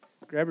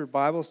Grab your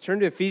Bibles. Turn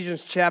to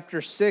Ephesians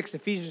chapter 6.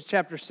 Ephesians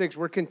chapter 6.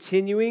 We're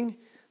continuing.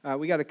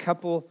 We got a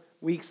couple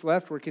weeks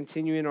left. We're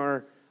continuing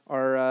our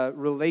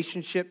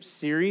relationship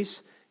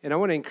series. And I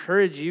want to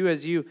encourage you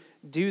as you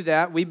do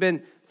that. We've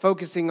been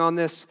focusing on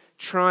this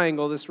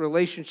triangle, this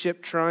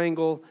relationship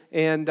triangle,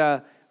 and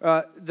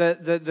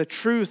the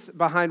truth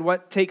behind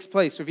what takes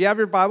place. So if you have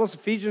your Bibles,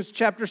 Ephesians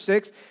chapter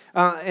 6,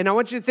 and I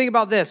want you to think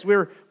about this.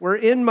 We're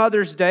in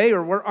Mother's Day,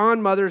 or we're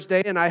on Mother's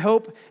Day, and I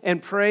hope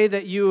and pray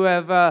that you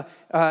have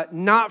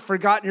not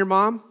forgotten your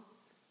mom,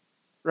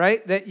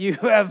 right? That you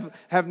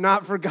have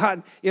not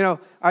forgotten. You know,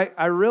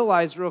 I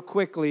realized real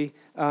quickly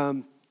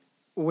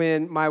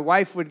when my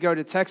wife would go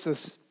to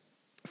Texas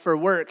for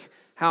work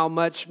how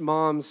much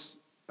moms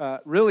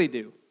really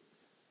do.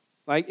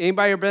 Like,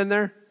 anybody ever been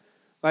there?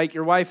 Like,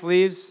 your wife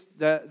leaves,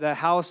 the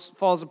house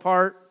falls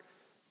apart.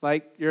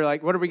 Like, you're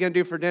like, what are we going to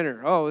do for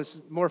dinner? Oh, it's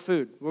more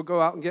food. We'll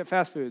go out and get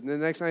fast food. And then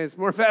the next night, it's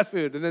more fast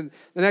food. And then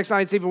the next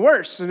night, it's even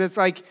worse. And it's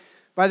like,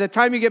 by the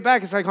time you get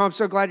back, it's like, oh, I'm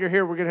so glad you're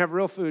here. We're going to have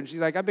real food. And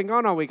she's like, I've been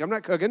gone all week. I'm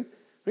not cooking.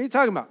 What are you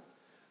talking about?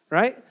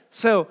 Right?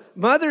 So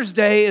Mother's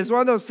Day is one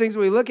of those things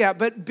we look at.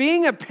 But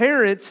being a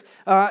parent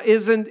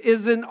is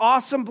an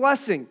awesome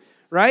blessing,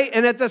 right?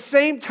 And at the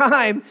same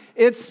time,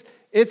 it's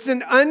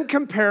an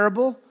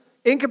incomparable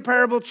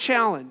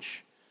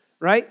challenge,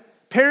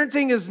 right?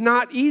 Parenting is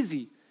not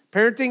easy.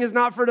 Parenting is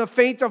not for the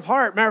faint of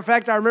heart. Matter of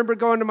fact, I remember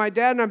going to my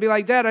dad and I'd be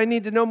like, Dad, I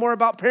need to know more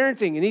about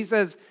parenting. And he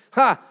says,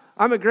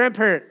 I'm a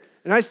grandparent.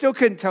 And I still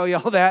couldn't tell you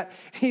all that.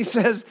 He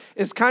says,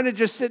 it's kind of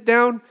just sit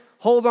down,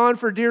 hold on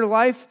for dear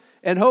life,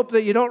 and hope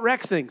that you don't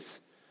wreck things,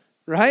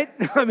 right?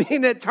 I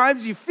mean, at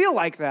times you feel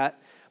like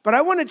that. But I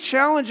want to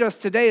challenge us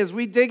today as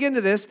we dig into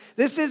this.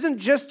 This isn't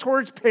just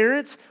towards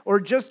parents or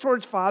just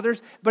towards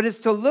fathers, but it's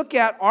to look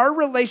at our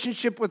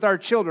relationship with our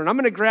children. I'm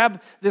going to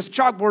grab this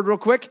chalkboard real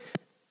quick.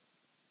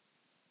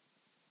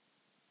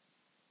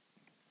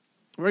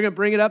 We're going to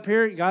bring it up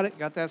here. You got it?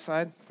 Got that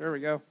side? There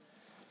we go.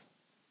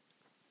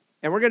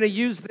 And we're going to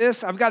use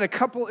this. I've got a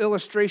couple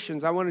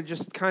illustrations. I want to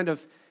just kind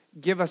of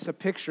give us a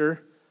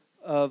picture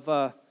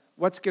of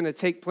what's going to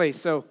take place.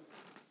 So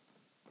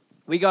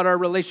we got our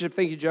relationship.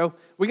 Thank you, Joe.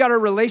 We got our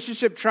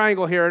relationship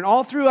triangle here. And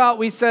all throughout,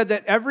 we said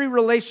that every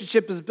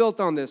relationship is built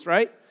on this,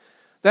 right?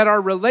 That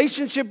our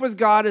relationship with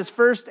God is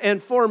first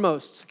and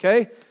foremost,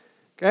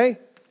 okay?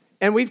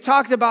 And we've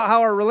talked about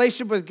how our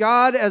relationship with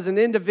God as an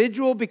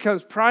individual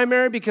becomes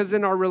primary because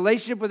then our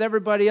relationship with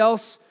everybody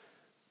else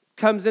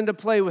comes into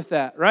play with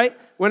that, right?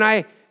 When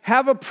I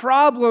have a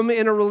problem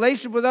in a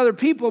relationship with other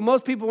people,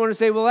 most people want to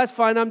say, well, that's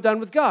fine, I'm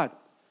done with God.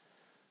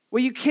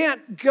 Well, you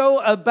can't go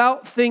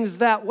about things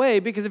that way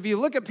because if you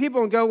look at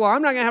people and go, well,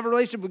 I'm not going to have a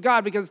relationship with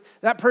God because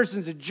that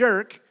person's a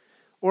jerk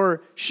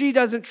or she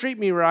doesn't treat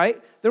me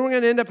right, then we're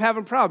going to end up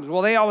having problems.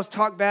 Well, they always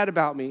talk bad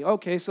about me.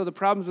 Okay, so the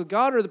problem's with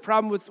God or the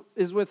problem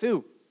is with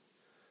who?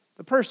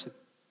 The person,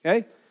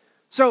 okay?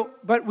 So,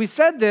 but we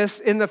said this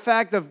in the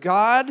fact of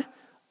God,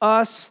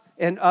 us,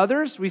 and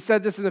others. We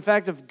said this in the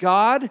fact of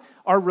God,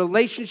 our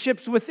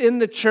relationships within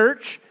the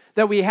church,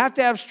 that we have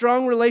to have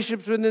strong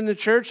relationships within the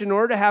church in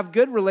order to have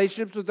good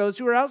relationships with those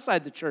who are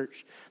outside the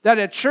church. That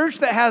a church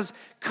that has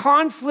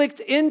conflict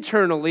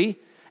internally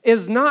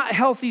is not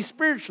healthy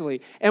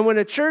spiritually. And when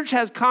a church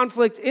has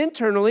conflict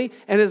internally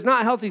and is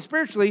not healthy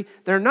spiritually,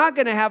 they're not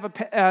going to have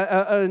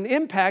an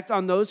impact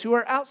on those who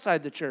are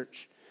outside the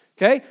church.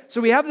 Okay, so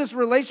we have this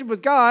relationship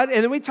with God,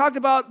 and then we talked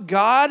about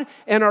God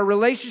and our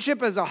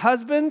relationship as a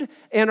husband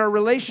and our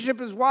relationship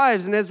as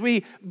wives. And as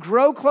we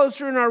grow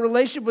closer in our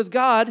relationship with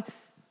God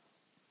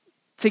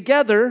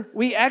together,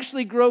 we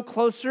actually grow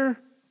closer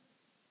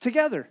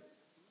together.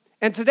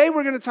 And today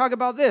we're going to talk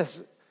about this,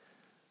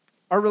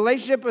 our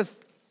relationship with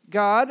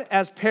God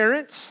as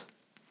parents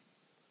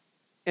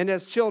and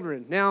as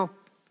children. Now,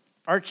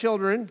 our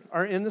children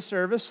are in the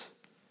service,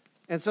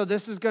 and so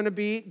this is going to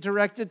be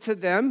directed to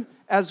them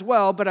as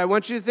well. But I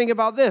want you to think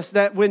about this,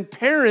 that when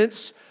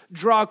parents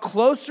draw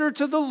closer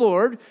to the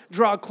Lord,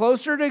 draw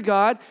closer to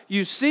God,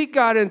 you seek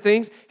God in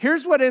things,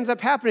 here's what ends up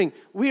happening.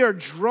 We are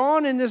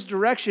drawn in this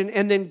direction,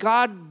 and then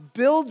God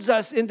builds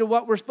us into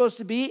what we're supposed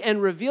to be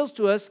and reveals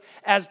to us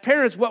as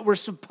parents what we're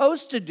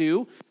supposed to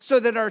do so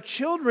that our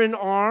children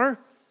are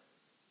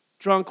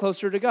drawn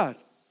closer to God.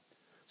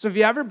 So if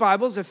you have your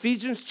Bibles,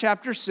 Ephesians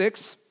chapter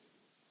 6,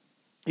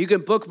 you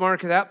can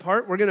bookmark that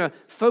part. We're going to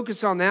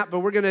focus on that, but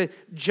we're going to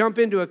jump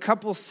into a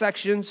couple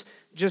sections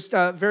just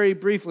very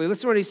briefly.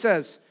 Listen to what he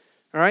says.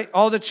 All right,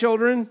 all the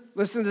children,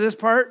 listen to this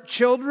part.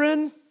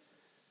 Children.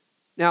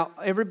 Now,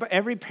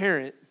 every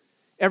parent,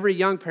 every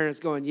young parent's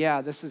going, yeah,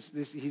 this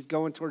he's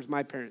going towards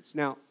my parents.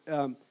 Now,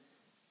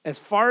 as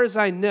far as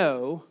I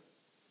know,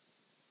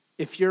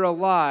 if you're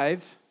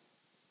alive,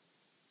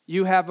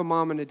 you have a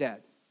mom and a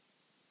dad.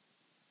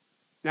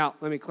 Now,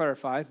 let me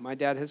clarify. My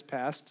dad has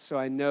passed, so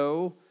I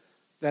know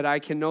that I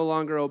can no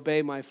longer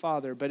obey my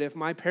father. But if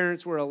my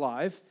parents were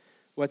alive,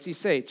 what's he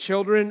say?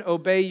 Children,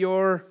 obey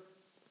your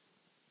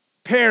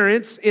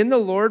Parents in the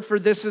Lord, for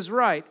this is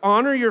right.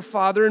 Honor your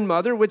father and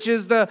mother, which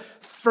is the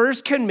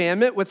first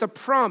commandment with a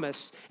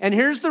promise. And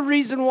here's the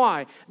reason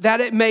why. That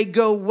it may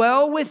go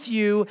well with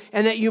you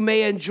and that you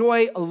may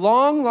enjoy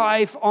long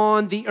life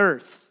on the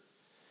earth.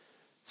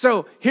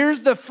 So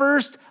here's the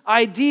first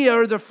idea,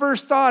 or the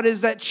first thought,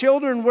 is that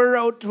children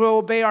were to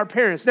obey our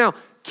parents. Now,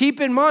 keep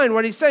in mind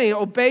what he's saying.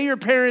 Obey your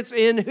parents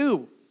in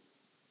who?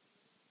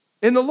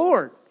 In the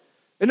Lord.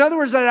 In other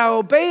words, that I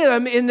obey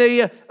them in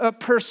the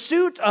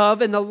pursuit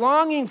of and the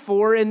longing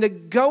for and the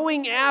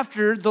going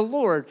after the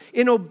Lord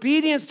in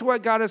obedience to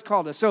what God has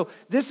called us. So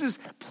this is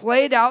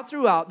played out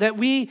throughout, that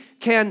we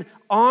can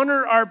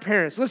honor our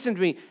parents. Listen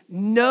to me.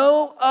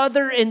 No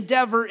other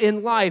endeavor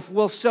in life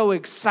will so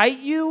excite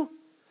you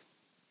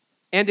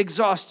and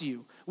exhaust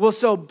you, will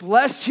so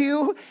bless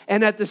you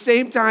and at the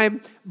same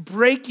time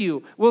break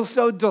you, will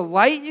so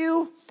delight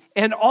you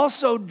and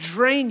also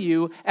drain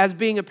you as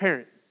being a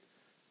parent.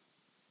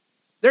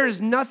 There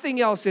is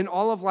nothing else in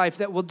all of life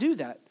that will do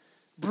that.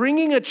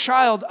 Bringing a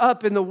child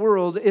up in the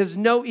world is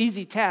no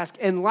easy task.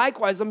 And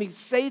likewise, let me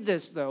say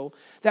this though,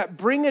 that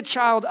bring a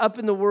child up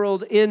in the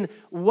world in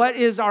what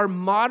is our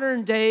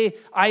modern day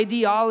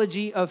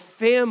ideology of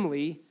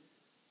family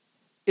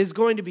is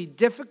going to be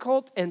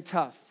difficult and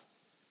tough.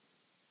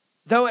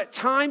 Though at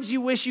times you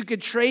wish you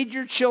could trade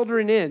your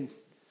children in,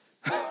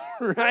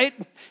 right?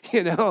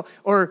 You know,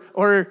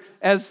 or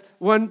as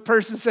one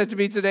person said to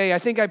me today, I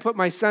think I put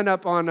my son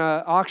up on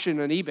auction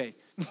on eBay.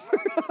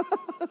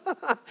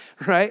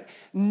 Right?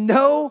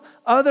 No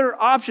other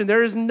option.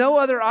 There is no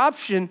other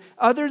option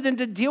other than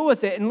to deal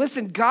with it. And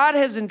listen, God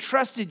has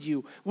entrusted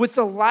you with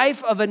the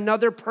life of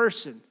another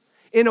person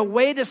in a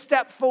way to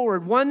step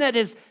forward, one that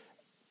is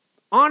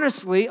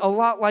honestly a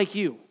lot like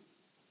you.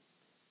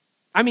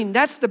 I mean,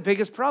 that's the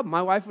biggest problem.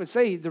 My wife would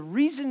say, the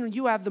reason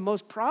you have the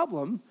most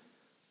problem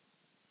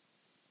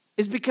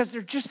is because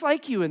they're just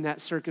like you in that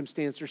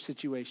circumstance or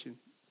situation.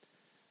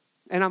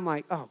 And I'm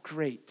like, oh,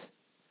 great.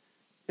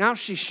 Now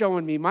she's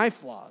showing me my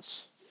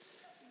flaws.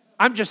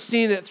 I'm just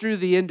seeing it through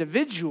the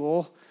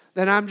individual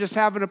that I'm just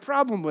having a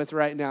problem with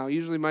right now.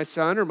 Usually my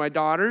son or my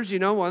daughters, you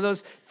know, one of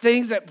those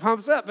things that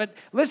pumps up. But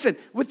listen,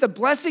 with the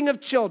blessing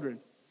of children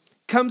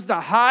comes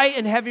the high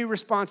and heavy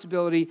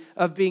responsibility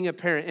of being a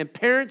parent. And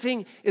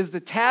parenting is the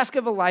task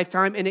of a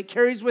lifetime, and it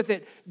carries with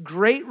it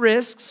great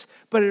risks,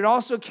 but it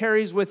also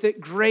carries with it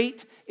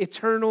great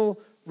eternal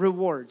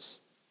rewards.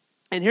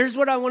 And here's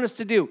what I want us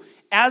to do.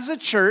 As a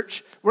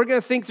church, we're going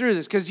to think through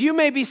this, because you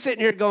may be sitting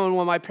here going,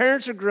 well, my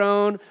parents are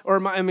grown, or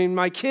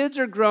my kids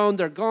are grown,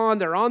 they're gone,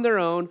 they're on their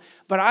own.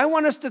 But I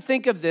want us to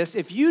think of this.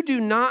 If you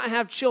do not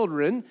have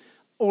children,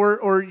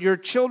 or your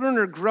children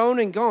are grown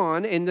and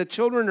gone, and the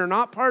children are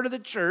not part of the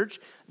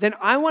church, then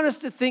I want us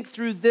to think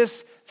through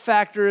this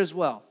factor as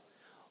well.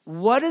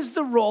 What is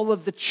the role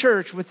of the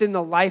church within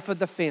the life of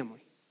the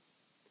family?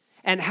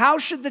 And how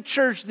should the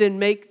church then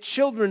make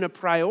children a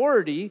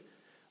priority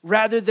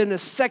rather than a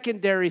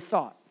secondary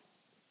thought?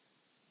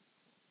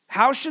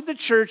 How should the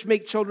church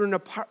make children a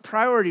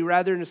priority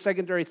rather than a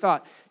secondary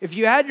thought? If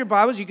you had your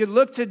Bibles, you could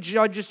look to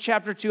Judges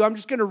chapter 2. I'm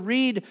just going to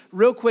read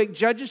real quick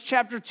Judges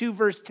chapter 2,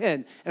 verse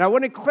 10. And I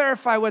want to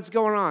clarify what's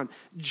going on.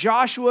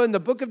 Joshua, in the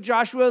book of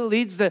Joshua,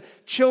 leads the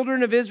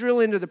children of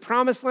Israel into the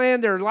promised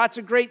land. There are lots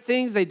of great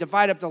things. They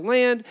divide up the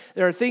land.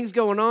 There are things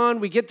going on.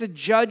 We get to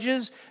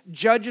Judges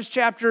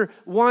chapter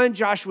 1.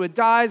 Joshua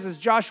dies. As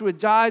Joshua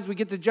dies, we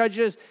get to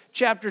Judges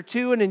chapter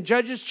 2. And in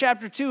Judges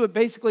chapter 2, it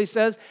basically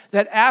says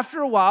that after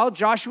a while,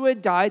 Joshua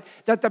had died,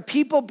 that the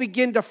people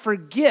begin to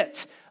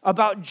forget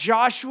about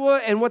Joshua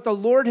and what the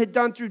Lord had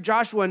done through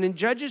Joshua. And in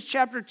Judges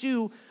chapter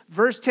 2,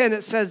 verse 10,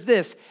 it says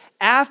this: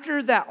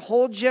 after that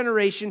whole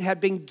generation had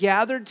been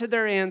gathered to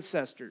their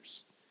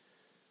ancestors.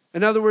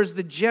 In other words,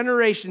 the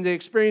generation that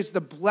experienced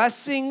the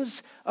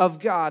blessings of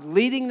God,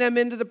 leading them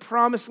into the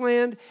promised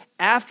land,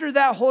 after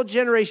that whole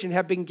generation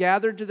had been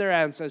gathered to their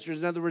ancestors,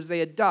 in other words, they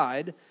had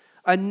died,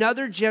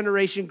 another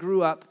generation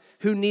grew up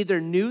who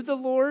neither knew the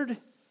Lord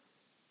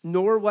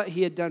nor what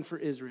he had done for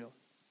Israel.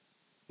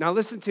 Now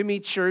listen to me,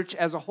 church,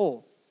 as a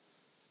whole.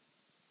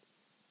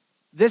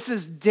 This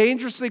is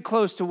dangerously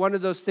close to one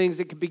of those things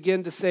that could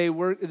begin to say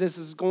this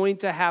is going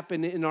to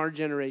happen in our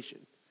generation.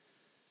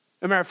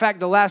 As a matter of fact,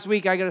 the last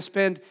week I got to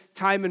spend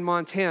time in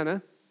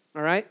Montana,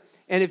 all right?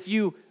 And if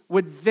you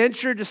would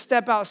venture to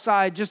step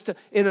outside just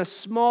in a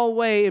small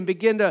way and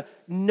begin to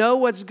know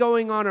what's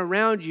going on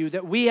around you,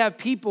 that we have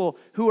people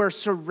who are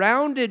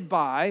surrounded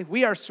by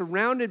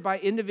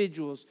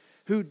individuals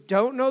who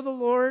don't know the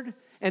Lord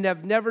and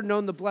have never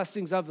known the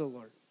blessings of the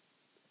Lord.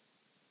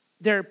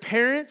 Their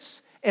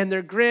parents and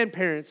their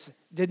grandparents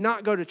did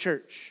not go to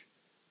church.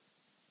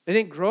 They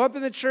didn't grow up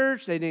in the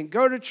church. They didn't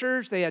go to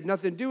church. They had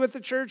nothing to do with the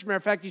church. Matter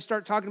of fact, you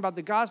start talking about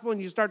the gospel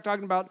and you start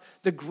talking about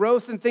the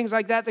growth and things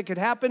like that could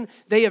happen.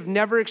 They have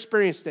never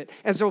experienced it.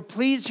 And so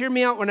please hear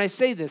me out when I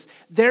say this.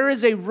 There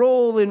is a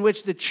role in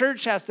which the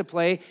church has to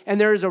play,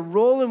 and there is a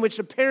role in which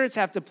the parents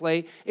have to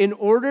play in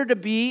order to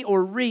be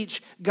or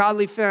reach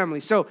godly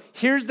families. So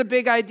here's the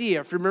big idea.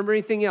 If you remember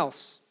anything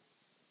else,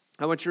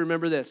 I want you to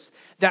remember this: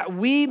 that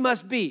we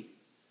must be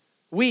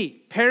We,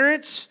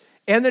 parents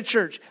and the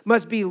church,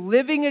 must be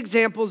living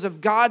examples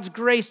of God's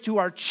grace to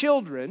our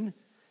children,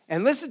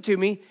 and listen to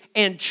me,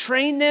 and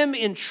train them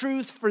in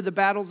truth for the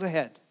battles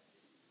ahead.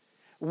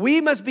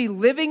 We must be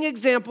living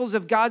examples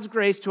of God's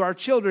grace to our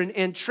children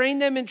and train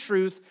them in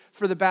truth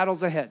for the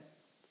battles ahead.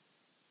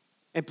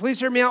 And please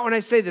hear me out when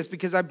I say this,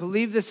 because I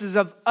believe this is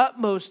of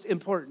utmost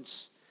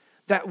importance,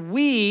 that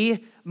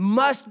we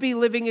must be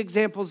living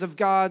examples of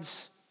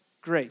God's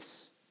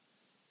grace.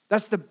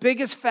 That's the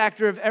biggest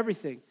factor of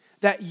everything,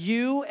 that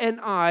you and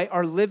I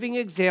are living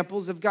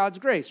examples of God's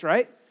grace,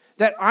 right?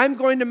 That I'm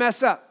going to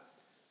mess up.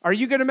 Are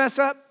you going to mess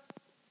up?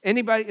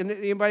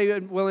 Anybody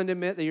willing to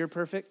admit that you're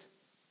perfect?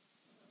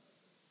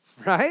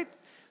 Right?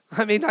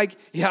 I mean, like,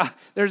 yeah,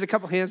 there's a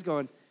couple hands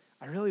going,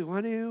 I really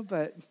want to,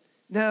 but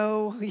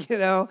no,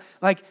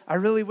 like, I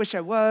really wish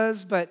I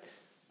was, but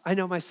I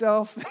know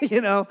myself,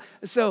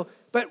 So,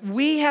 but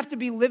we have to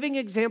be living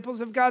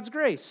examples of God's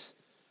grace.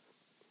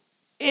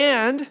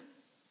 And,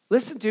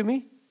 listen to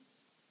me,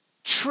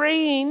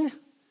 train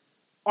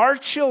our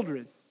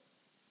children,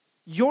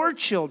 your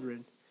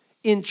children,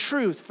 in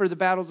truth for the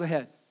battles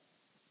ahead.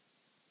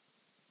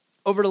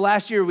 Over the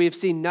last year, we have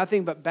seen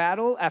nothing but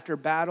battle after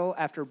battle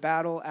after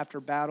battle after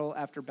battle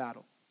after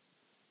battle.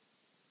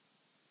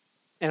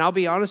 And I'll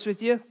be honest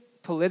with you,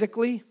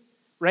 politically,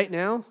 right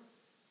now,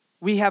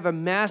 we have a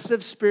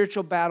massive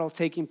spiritual battle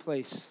taking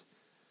place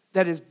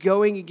that is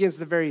going against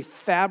the very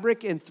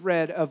fabric and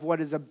thread of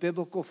what is a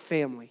biblical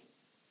family.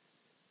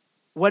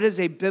 What is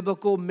a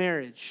biblical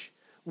marriage?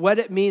 What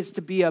it means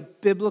to be a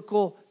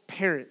biblical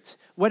parent.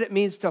 What it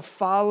means to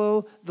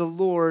follow the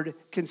Lord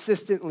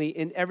consistently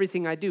in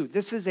everything I do.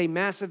 This is a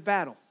massive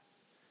battle.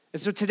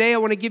 And so today I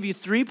want to give you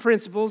 3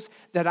 principles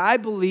that I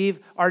believe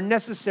are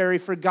necessary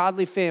for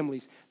godly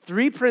families.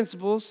 3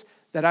 principles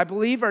that I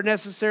believe are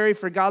necessary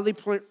for godly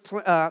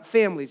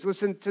families.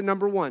 Listen to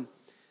number 1.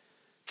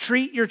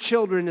 Treat your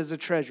children as a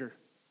treasure.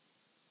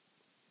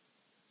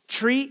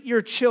 Treat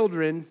your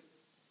children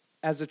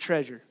as a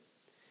treasure.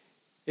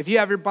 If you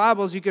have your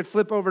Bibles, you could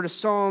flip over to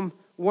Psalm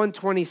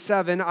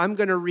 127. I'm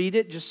going to read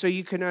it just so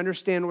you can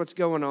understand what's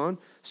going on.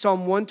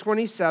 Psalm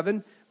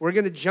 127. We're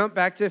going to jump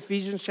back to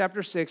Ephesians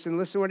chapter 6 and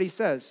listen to what he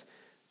says.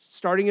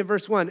 Starting in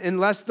verse 1.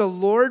 Unless the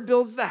Lord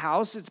builds the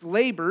house, its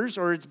laborers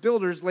or its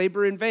builders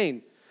labor in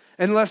vain.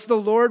 Unless the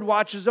Lord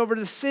watches over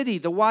the city,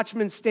 the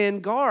watchmen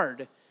stand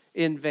guard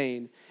in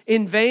vain.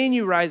 In vain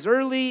you rise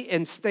early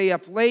and stay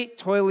up late,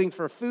 toiling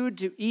for food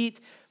to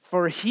eat,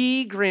 for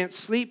he grants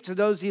sleep to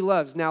those he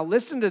loves. Now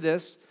listen to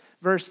this,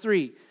 verse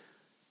 3.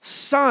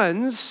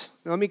 Sons,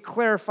 let me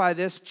clarify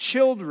this,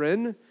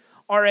 children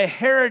are a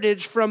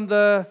heritage from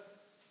the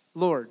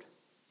Lord.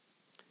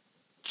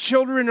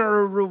 Children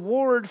are a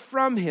reward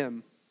from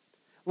him.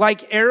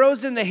 Like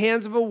arrows in the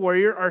hands of a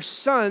warrior are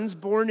sons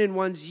born in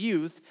one's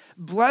youth.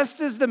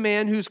 Blessed is the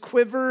man whose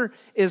quiver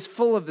is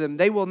full of them.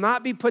 They will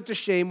not be put to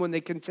shame when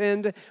they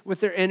contend with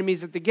their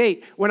enemies at the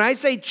gate. When I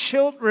say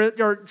children,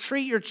 or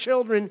treat your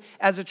children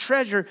as a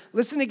treasure,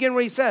 listen again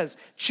what he says.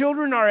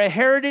 Children are a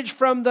heritage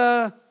from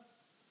the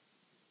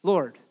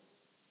Lord.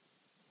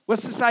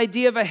 What's this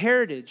idea of a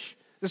heritage?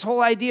 This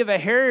whole idea of a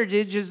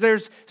heritage is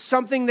there's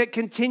something that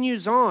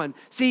continues on.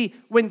 See,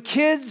 when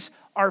kids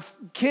are,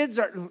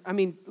 I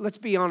mean, let's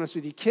be honest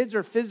with you, kids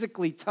are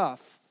physically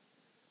tough,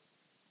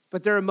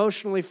 but they're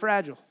emotionally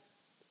fragile.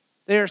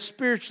 They are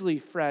spiritually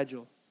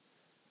fragile.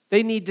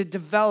 They need to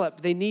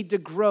develop, they need to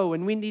grow,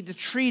 and we need to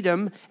treat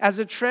them as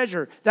a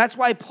treasure. That's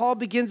why Paul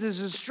begins his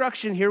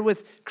instruction here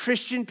with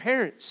Christian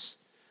parents.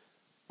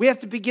 We have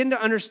to begin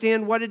to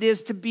understand what it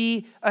is to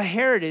be a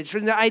heritage.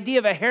 And the idea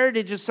of a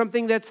heritage is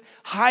something that's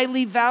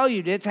highly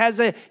valued. It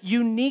has a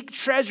unique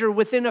treasure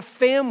within a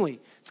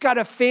family. It's got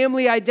a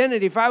family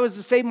identity. If I was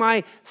to say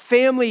my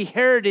family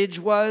heritage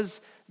was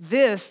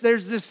this,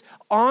 there's this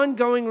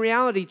ongoing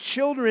reality.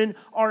 Children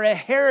are a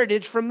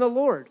heritage from the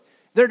Lord.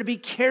 They're to be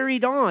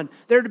carried on.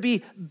 They're to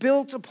be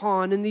built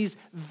upon. And these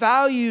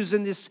values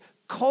and this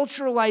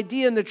cultural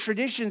idea and the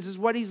traditions is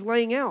what he's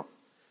laying out.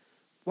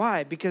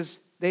 Why?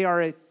 Because they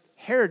are a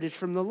heritage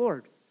from the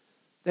Lord.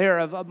 They are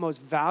of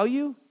utmost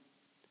value.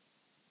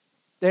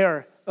 They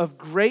are of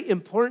great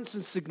importance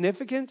and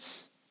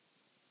significance.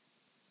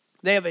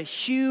 They have a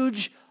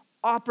huge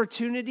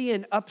opportunity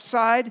and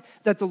upside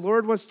that the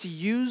Lord wants to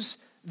use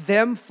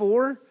them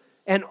for.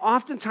 And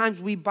oftentimes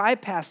we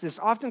bypass this.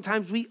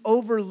 Oftentimes we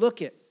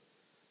overlook it.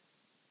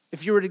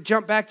 If you were to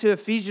jump back to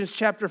Ephesians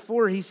chapter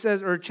 4, he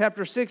says, or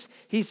chapter 6,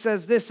 he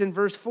says this in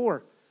verse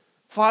 4.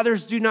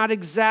 Fathers, do not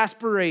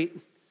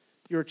exasperate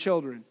your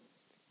children.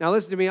 Now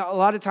listen to me, a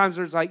lot of times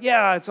there's like,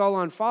 yeah, it's all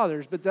on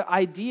fathers. But the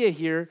idea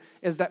here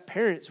is that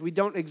parents, we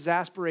don't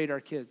exasperate our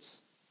kids.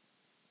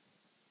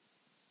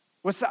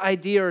 What's the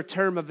idea or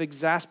term of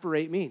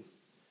exasperate mean?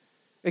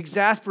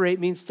 Exasperate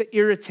means to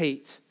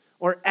irritate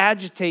or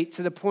agitate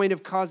to the point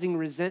of causing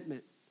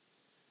resentment.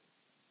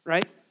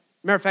 Right?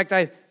 Matter of fact,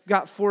 I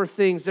got 4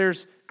 things.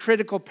 There's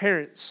critical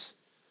parents.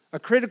 A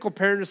critical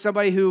parent is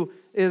somebody who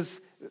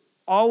is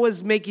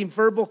always making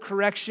verbal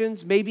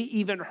corrections, maybe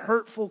even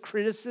hurtful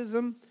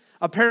criticism.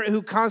 A parent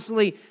who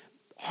constantly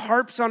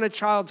harps on a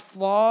child's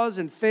flaws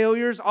and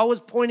failures, always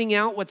pointing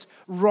out what's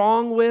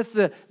wrong with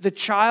the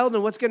child,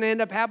 and what's going to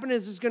end up happening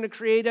is it's going to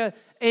create a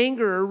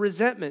anger or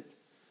resentment.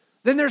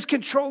 Then there's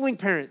controlling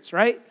parents,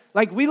 right?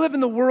 Like, we live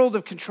in the world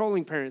of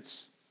controlling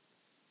parents.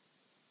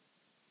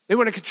 They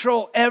want to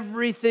control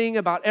everything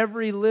about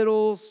every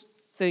little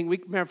thing.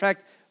 Matter of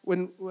fact,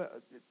 when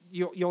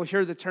you'll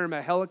hear the term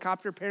a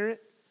helicopter parent,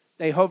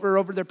 they hover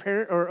over their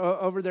parent or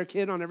over their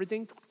kid on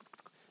everything.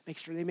 Make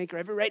sure they make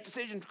every right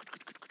decision.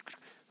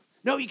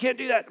 No, you can't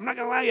do that. I'm not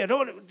going to allow you. I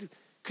don't want to.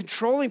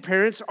 Controlling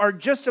parents are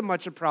just as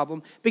much a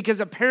problem, because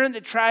a parent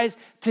that tries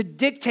to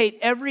dictate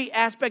every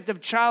aspect of a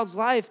child's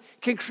life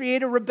can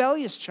create a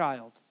rebellious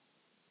child.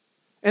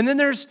 And then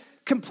there's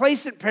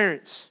complacent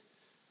parents.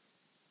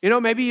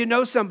 Maybe you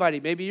know somebody.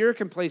 Maybe you're a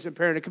complacent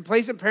parent. A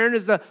complacent parent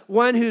is the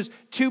one who's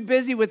too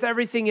busy with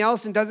everything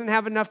else and doesn't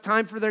have enough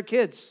time for their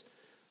kids.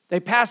 They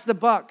pass the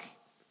buck.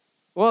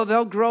 Well,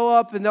 they'll grow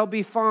up and they'll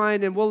be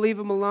fine, and we'll leave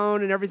them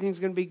alone and everything's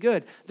going to be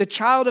good. The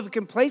child of a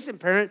complacent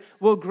parent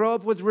will grow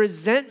up with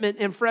resentment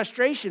and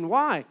frustration.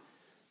 Why?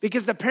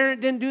 Because the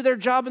parent didn't do their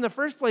job in the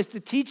first place to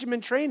teach them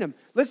and train them.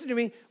 Listen to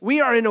me.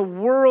 We are in a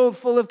world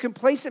full of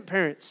complacent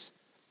parents.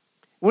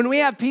 When we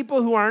have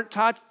people who aren't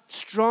taught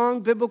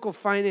strong biblical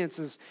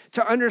finances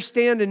to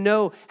understand and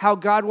know how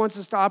God wants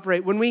us to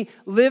operate, when we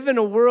live in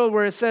a world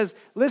where it says,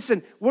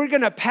 listen, we're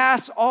going to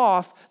pass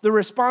off the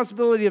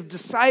responsibility of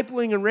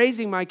discipling and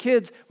raising my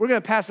kids, we're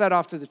going to pass that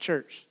off to the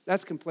church.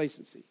 That's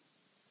complacency.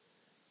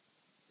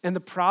 And the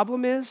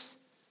problem is,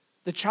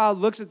 the child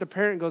looks at the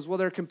parent and goes, well,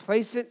 they're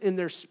complacent in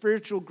their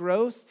spiritual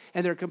growth,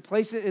 and they're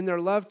complacent in their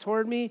love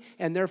toward me,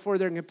 and therefore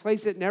they're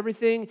complacent in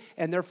everything,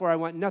 and therefore I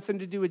want nothing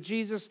to do with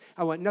Jesus,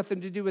 I want nothing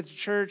to do with the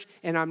church,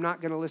 and I'm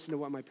not going to listen to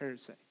what my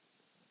parents say.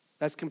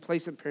 That's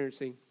complacent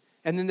parenting.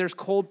 And then there's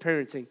cold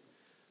parenting.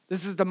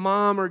 This is the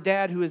mom or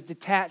dad who is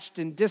detached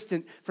and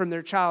distant from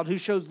their child, who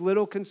shows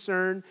little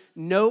concern,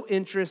 no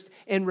interest,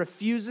 and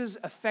refuses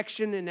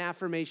affection and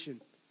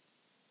affirmation.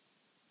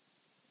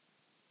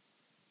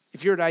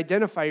 If you were to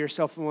identify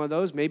yourself in one of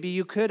those, maybe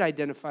you could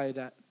identify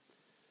that.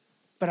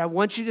 But I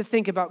want you to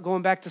think about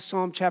going back to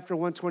Psalm chapter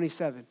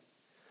 127.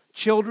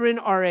 Children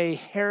are a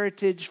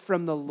heritage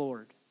from the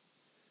Lord,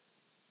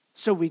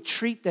 so we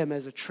treat them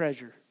as a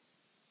treasure.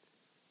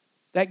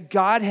 That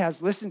God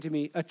has, listen to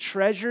me, a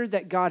treasure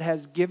that God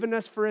has given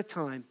us for a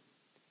time,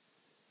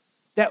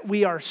 that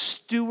we are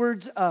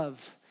stewards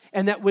of,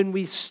 and that when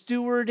we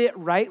steward it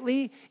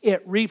rightly,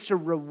 it reaps a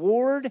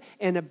reward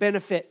and a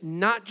benefit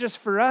not just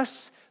for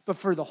us, but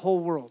for the whole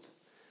world.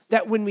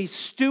 That when we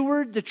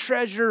steward the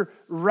treasure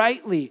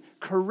rightly,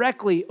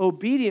 correctly,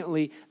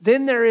 obediently,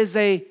 then there is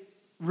a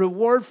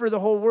reward for the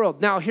whole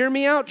world. Now, hear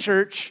me out,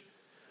 church.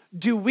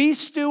 Do we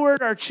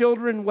steward our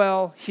children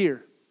well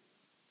here?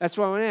 That's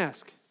what I want to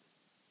ask.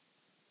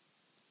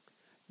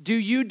 Do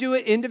you do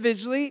it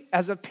individually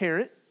as a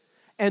parent?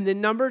 And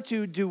then number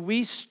two, do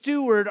we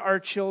steward our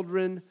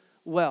children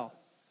well?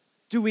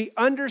 Do we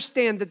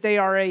understand that they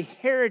are a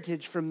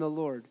heritage from the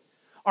Lord?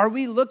 Are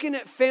we looking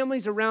at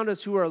families around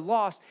us who are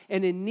lost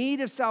and in need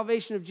of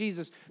salvation of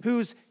Jesus,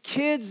 whose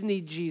kids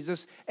need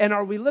Jesus, and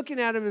are we looking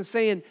at them and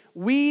saying,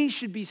 we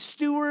should be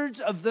stewards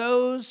of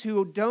those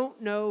who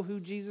don't know who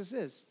Jesus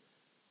is?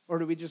 Or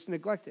do we just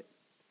neglect it?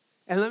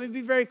 And let me be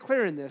very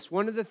clear in this.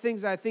 One of the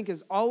things I think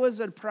is always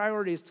a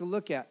priority is to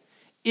look at,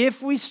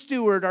 if we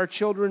steward our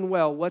children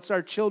well, what's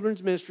our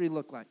children's ministry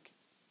look like?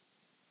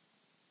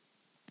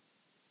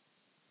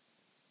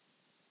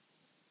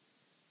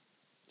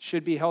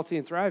 Should be healthy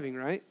and thriving,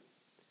 right?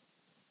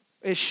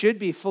 It should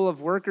be full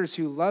of workers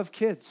who love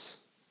kids.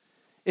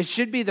 It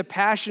should be the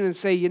passion and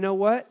say, you know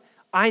what?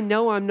 I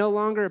know I'm no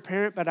longer a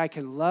parent, but I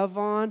can love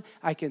on,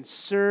 I can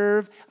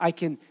serve, I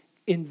can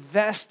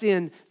invest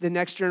in the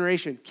next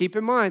generation. Keep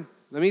in mind,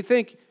 let me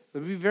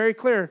be very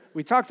clear.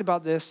 We talked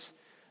about this.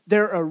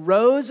 There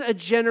arose a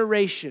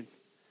generation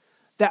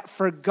that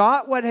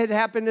forgot what had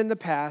happened in the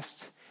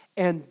past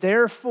and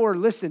therefore,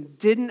 listen,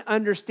 didn't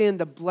understand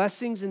the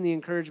blessings and the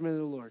encouragement of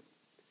the Lord.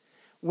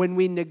 When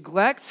we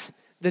neglect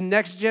the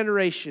next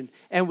generation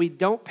and we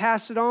don't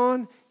pass it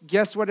on,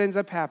 guess what ends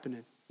up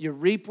happening? You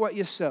reap what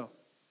you sow.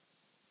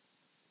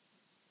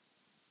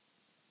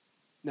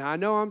 Now, I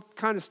know I'm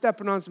kind of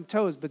stepping on some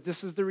toes, but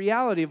this is the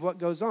reality of what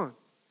goes on.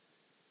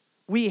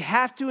 We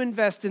have to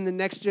invest in the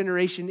next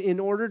generation in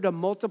order to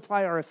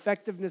multiply our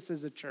effectiveness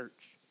as a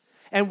church.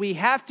 And we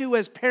have to,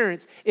 as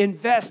parents,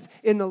 invest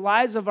in the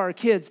lives of our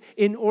kids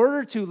in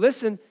order to,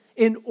 listen,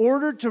 in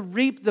order to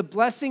reap the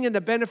blessing and the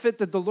benefit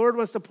that the Lord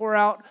wants to pour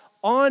out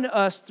on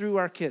us through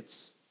our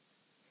kids.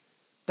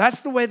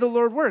 That's the way the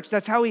Lord works.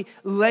 That's how He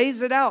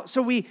lays it out.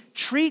 So we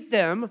treat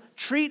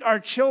our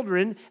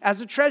children as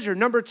a treasure.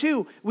 Number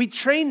two, we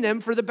train them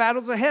for the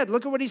battles ahead.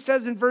 Look at what He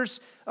says in verse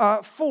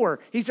 4.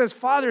 He says,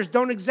 fathers,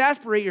 don't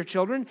exasperate your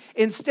children.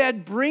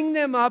 Instead, bring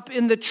them up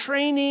in the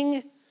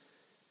training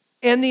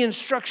and the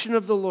instruction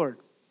of the Lord.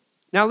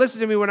 Now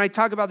listen to me when I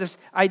talk about this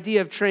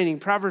idea of training.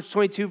 Proverbs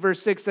 22 verse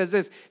 6 says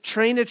this,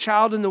 train a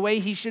child in the way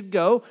he should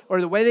go,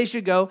 or the way they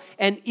should go,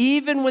 and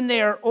even when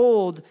they are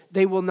old,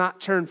 they will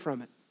not turn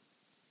from it.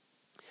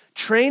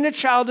 Train a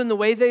child in the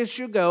way they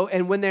should go,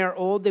 and when they are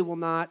old, they will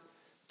not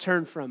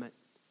turn from it.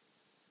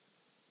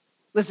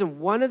 Listen,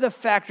 one of the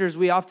factors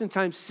we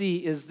oftentimes see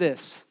is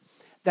this,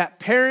 that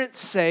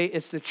parents say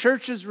it's the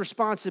church's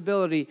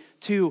responsibility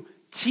to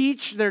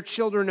teach their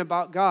children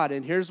about God.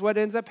 And here's what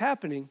ends up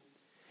happening.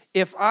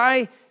 If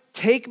I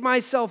take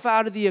myself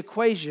out of the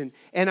equation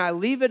and I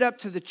leave it up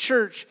to the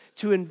church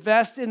to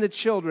invest in the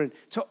children,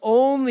 to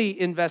only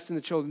invest in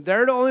the children,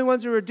 they're the only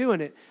ones who are doing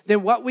it,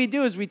 then what we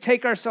do is we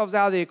take ourselves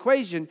out of the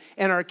equation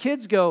and our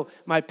kids go,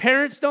 my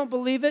parents don't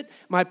believe it,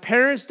 my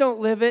parents don't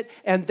live it,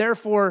 and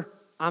therefore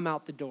I'm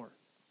out the door.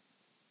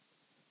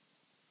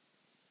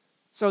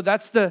 So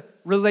that's the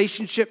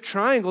relationship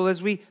triangle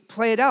as we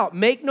play it out.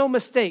 Make no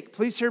mistake,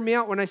 please hear me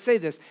out when I say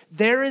this.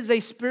 There is a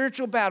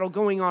spiritual battle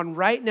going on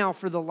right now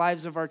for the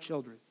lives of our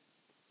children.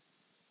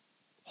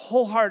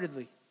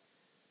 Wholeheartedly.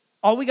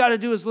 All we got to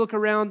do is look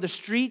around the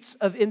streets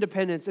of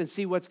Independence and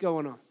see what's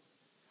going on.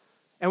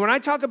 And when I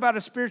talk about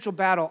a spiritual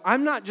battle,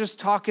 I'm not just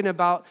talking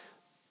about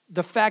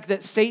the fact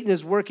that Satan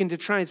is working to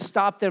try and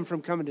stop them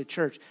from coming to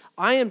church.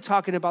 I am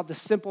talking about the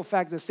simple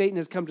fact that Satan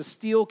has come to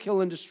steal,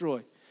 kill, and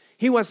destroy.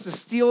 He wants to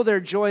steal their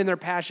joy and their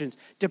passions.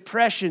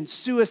 Depression,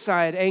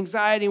 suicide,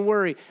 anxiety, and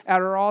worry at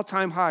our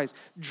all-time highs.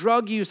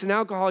 Drug use and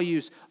alcohol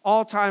use,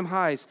 all-time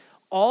highs.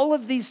 All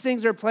of these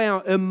things are playing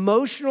out.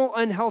 Emotional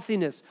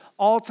unhealthiness,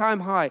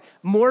 all-time high.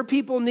 More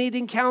people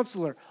needing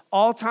counselor,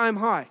 all-time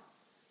high.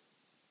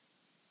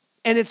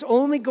 And it's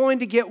only going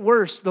to get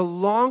worse the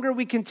longer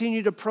we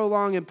continue to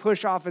prolong and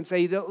push off and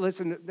say,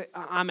 listen,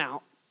 I'm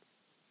out.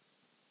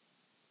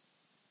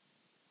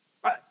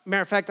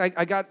 Matter of fact,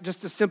 I got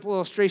just a simple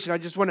illustration. I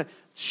just want to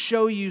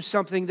show you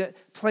something that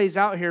plays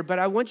out here, but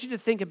I want you to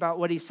think about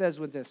what he says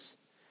with this.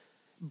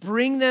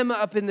 Bring them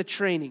up in the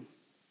training.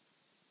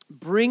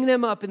 Bring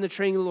them up in the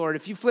training of the Lord.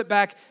 If you flip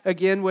back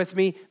again with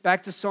me,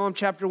 back to Psalm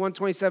chapter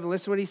 127,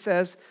 listen to what he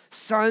says.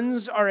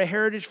 Sons are a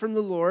heritage from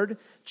the Lord.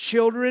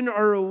 Children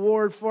are a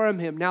reward from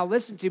him. Now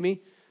listen to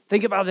me.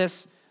 Think about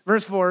this.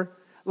 Verse 4.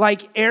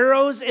 Like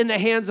arrows in the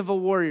hands of a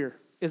warrior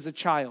is a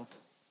child.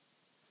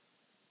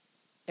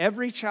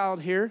 Every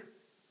child here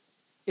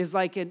is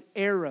like an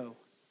arrow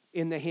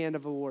in the hand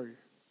of a warrior.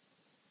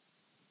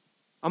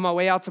 On my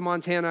way out to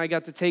Montana, I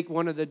got to take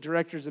one of the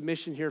directors of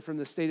mission here from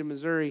the state of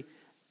Missouri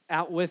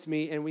out with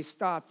me, and we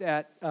stopped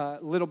at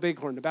Little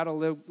Bighorn, the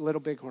Battle of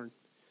Little Bighorn.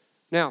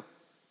 Now,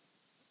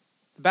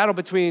 the battle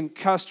between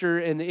Custer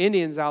and the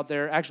Indians out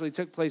there actually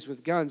took place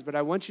with guns, but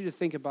I want you to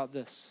think about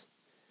this,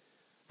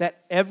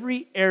 that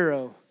every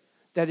arrow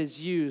that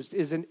is used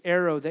is an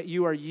arrow that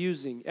you are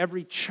using.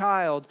 Every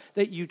child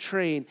that you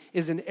train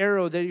is an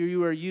arrow that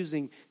you are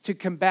using to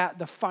combat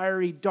the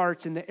fiery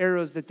darts and the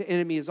arrows that the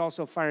enemy is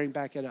also firing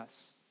back at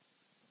us.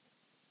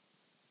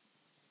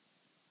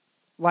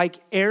 Like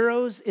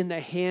arrows in the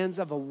hands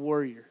of a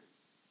warrior.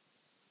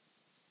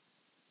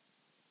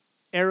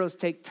 Arrows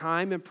take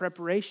time and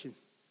preparation.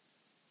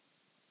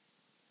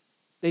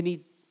 They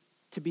need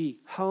to be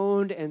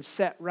honed and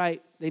set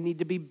right. They need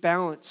to be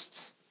balanced.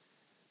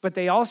 But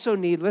they also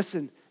need,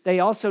 they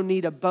also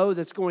need a bow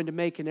that's going to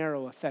make an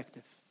arrow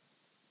effective.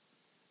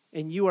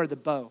 And you are the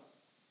bow.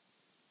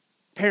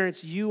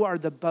 Parents, you are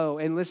the bow.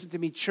 And listen to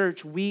me,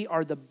 church, we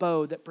are the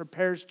bow that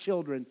prepares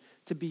children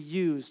to be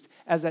used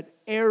as an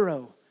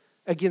arrow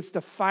against the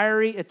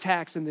fiery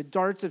attacks and the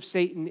darts of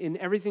Satan and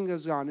everything that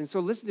goes on. And so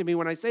listen to me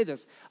when I say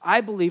this.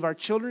 I believe our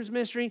children's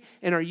ministry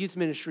and our youth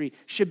ministry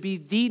should be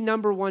the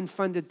number one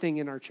funded thing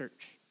in our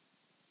church.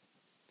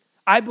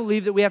 I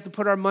believe that we have to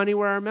put our money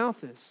where our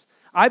mouth is.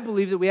 I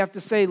believe that we have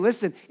to say,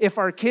 listen, if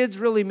our kids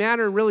really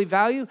matter and really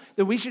value,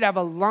 then we should have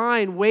a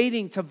line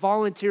waiting to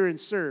volunteer and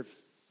serve.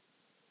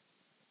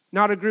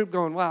 Not a group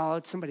going, well,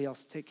 it's somebody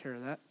else to take care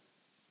of that.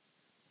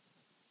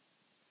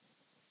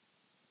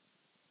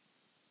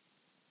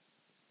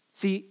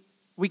 See,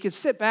 we can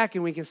sit back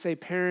and we can say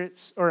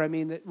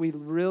that we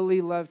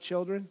really love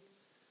children,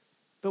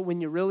 but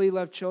when you really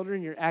love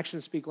children, your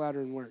actions speak louder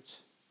than words.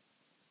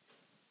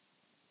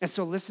 And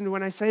so listen to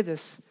when I say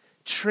this.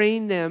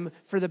 Train them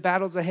for the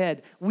battles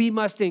ahead. We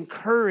must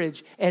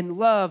encourage and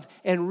love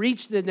and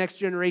reach the next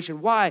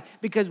generation. Why?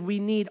 Because we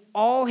need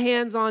all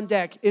hands on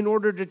deck in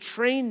order to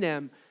train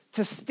them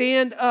to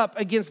stand up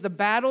against the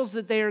battles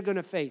that they are going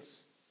to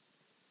face.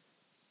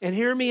 And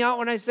hear me out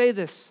when I say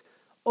this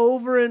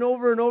over and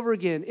over and over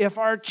again. If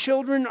our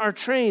children are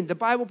trained, the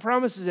Bible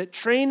promises it,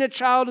 train a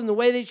child in the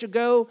way they should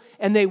go,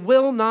 and they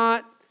will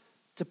not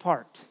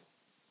depart.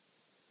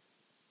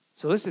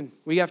 So listen,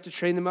 we have to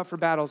train them up for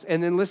battles.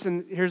 And then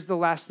listen, here's the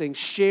last thing.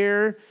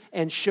 Share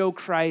and show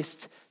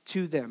Christ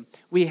to them.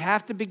 We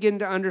have to begin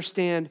to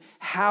understand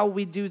how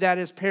we do that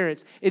as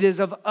parents. It is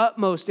of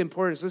utmost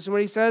importance. Listen to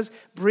what he says.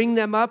 Bring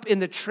them up in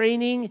the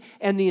training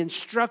and the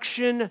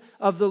instruction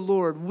of the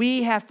Lord.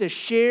 We have to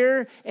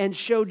share and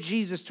show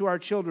Jesus to our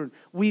children.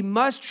 We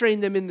must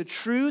train them in the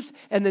truth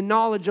and the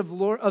knowledge of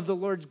the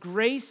Lord's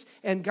grace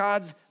and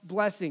God's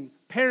blessing.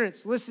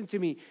 Parents, listen to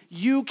me.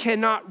 You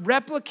cannot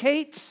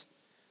replicate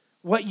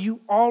what you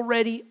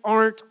already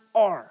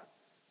are.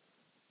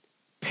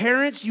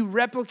 Parents, you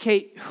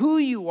replicate who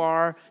you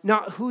are,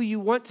 not who you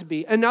want to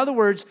be. In other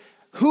words,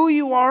 who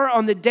you are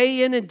on the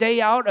day in and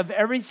day out of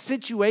every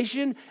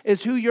situation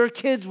is who your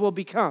kids will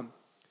become.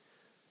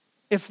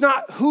 It's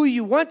not who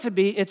you want to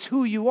be, it's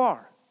who you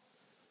are.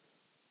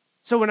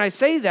 So when I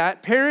say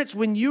that, parents,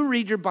 when you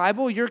read your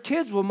Bible, your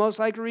kids will most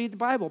likely read the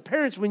Bible.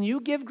 Parents, when you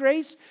give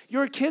grace,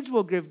 your kids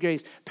will give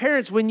grace.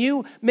 Parents, when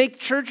you make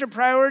church a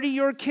priority,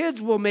 your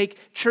kids will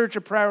make church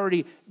a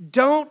priority.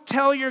 Don't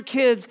tell your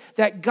kids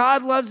that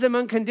God loves them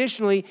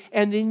unconditionally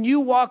and then you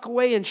walk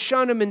away and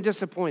shun them and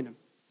disappoint them.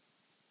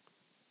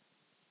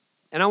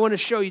 And I want to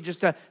show you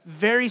just a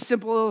very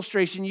simple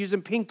illustration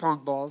using ping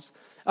pong balls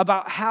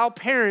about how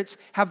parents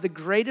have the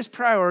greatest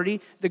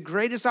priority, the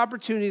greatest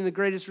opportunity, and the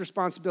greatest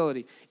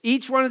responsibility.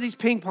 Each one of these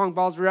ping pong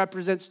balls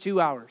represents 2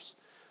 hours.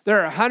 There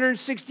are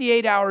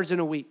 168 hours in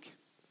a week.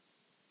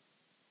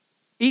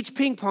 Each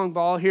ping pong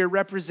ball here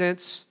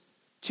represents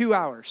 2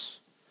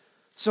 hours.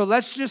 So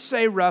let's just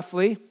say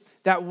roughly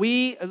that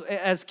we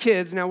as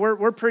kids, now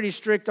we're pretty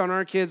strict on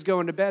our kids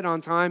going to bed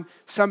on time.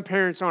 Some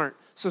parents aren't.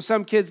 So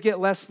some kids get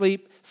less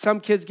sleep. Some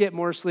kids get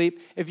more sleep.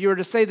 If you were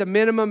to say the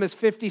minimum is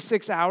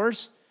 56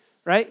 hours,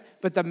 right?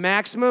 But the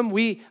maximum,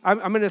 I'm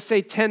going to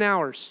say 10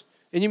 hours.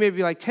 And you may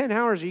be like, 10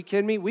 hours, are you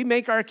kidding me? We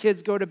make our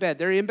kids go to bed.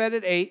 They're in bed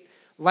at 8,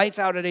 lights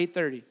out at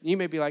 8:30. You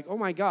may be like, oh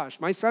my gosh,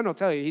 my son will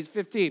tell you, he's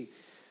 15.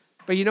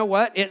 But you know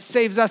what? It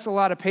saves us a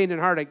lot of pain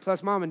and heartache.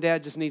 Plus, mom and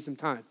dad just need some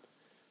time,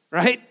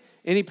 right?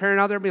 Any parent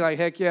out there be like,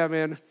 heck yeah,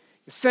 man.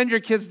 Send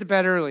your kids to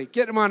bed early.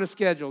 Get them on a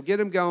schedule. Get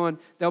them going.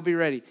 They'll be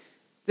ready.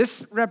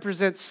 This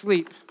represents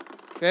sleep,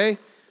 okay?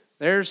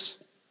 There's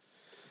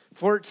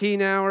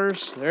 14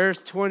 hours,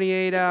 there's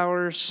 28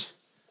 hours,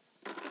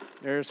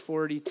 there's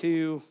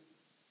 42,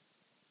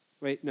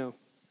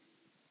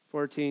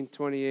 14,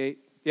 28,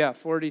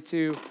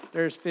 42,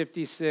 there's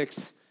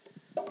 56,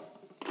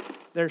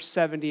 there's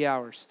 70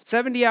 hours.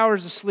 70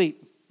 hours of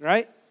sleep,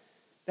 right?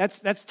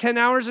 That's 10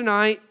 hours a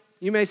night.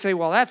 You may say,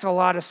 well, that's a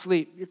lot of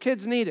sleep. Your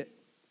kids need it.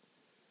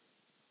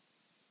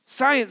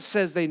 Science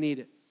says they need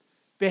it.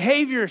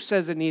 Behavior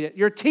says they need it.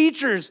 Your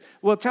teachers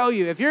will tell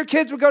you, if your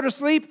kids would go to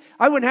sleep,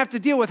 I wouldn't have to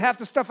deal with half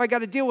the stuff I got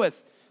to deal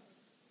with.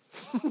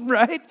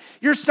 Right?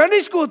 Your Sunday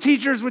school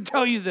teachers would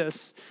tell you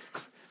this.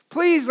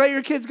 Please let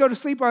your kids go to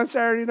sleep on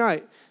Saturday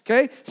night.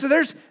 Okay? So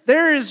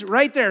there is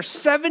right there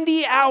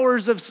 70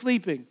 hours of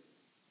sleeping.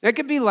 It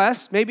could be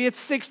less. Maybe it's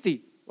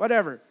 60.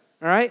 Whatever.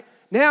 All right?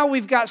 Now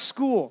we've got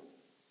school.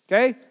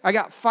 Okay? I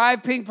got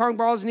 5 ping pong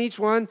balls in each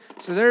one.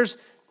 So there's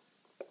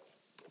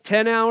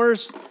 10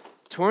 hours,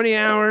 20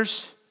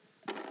 hours,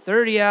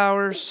 30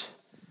 hours,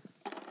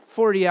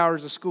 40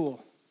 hours of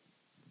school.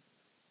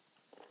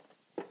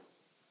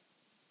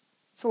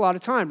 It's a lot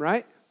of time,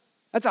 right?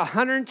 That's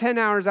 110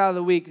 hours out of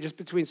the week just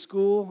between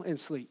school and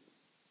sleep.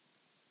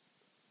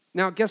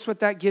 Now, guess what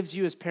that gives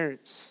you as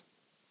parents?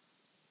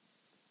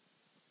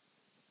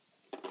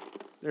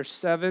 There's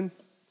 7.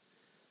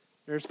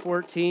 There's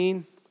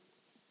 14.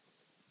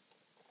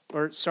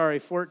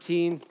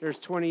 14. There's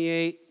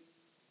 28.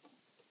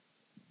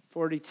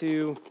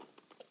 42.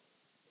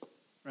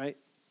 Right?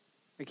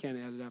 I can't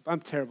add it up. I'm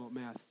terrible at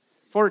math.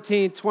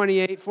 14,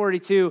 28,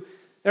 42.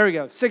 There we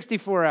go.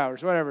 64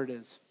 hours, whatever it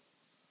is.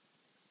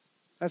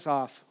 That's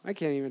off. I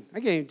can't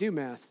even do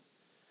math.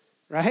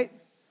 Right?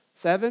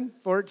 7,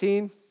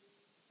 14.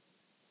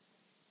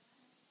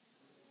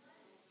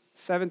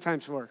 7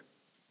 times 4.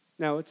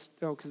 No,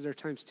 because they're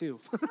times 2.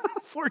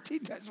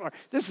 14 times 4.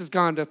 This has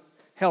gone to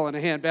hell in a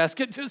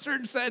handbasket to a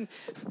certain extent.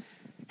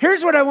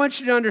 Here's what I want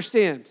you to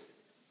understand.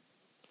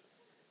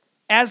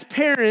 As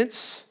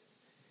parents,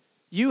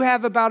 you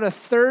have about a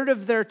third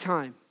of their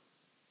time.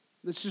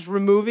 This is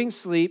removing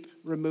sleep,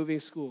 removing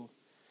school.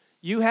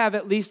 You have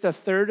at least a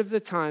third of the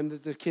time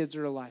that the kids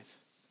are alive.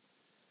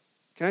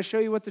 Can I show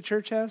you what the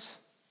church has?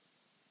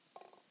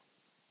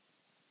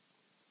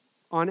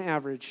 On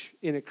average,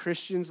 in a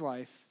Christian's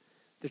life,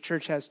 the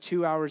church has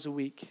 2 hours a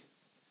week.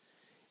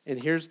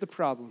 And here's the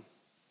problem.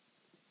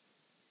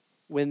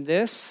 When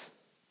this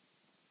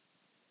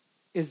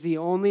is the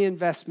only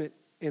investment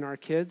in our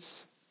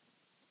kids,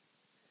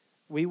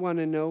 we want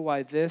to know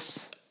why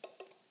this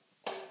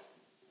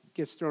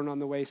gets thrown on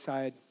the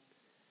wayside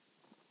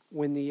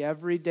when the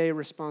everyday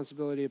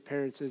responsibility of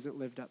parents isn't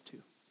lived up to.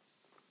 Do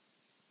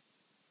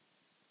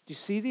you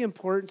see the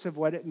importance of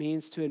what it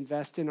means to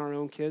invest in our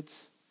own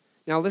kids?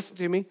 Now listen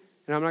to me,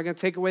 and I'm not going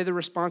to take away the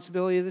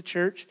responsibility of the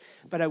church,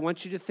 but I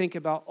want you to think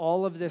about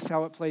all of this,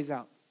 how it plays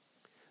out.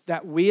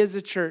 That we as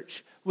a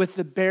church, with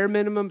the bare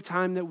minimum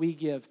time that we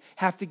give,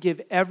 have to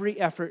give every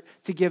effort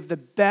to give the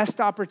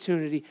best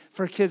opportunity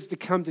for kids to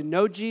come to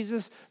know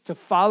Jesus, to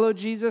follow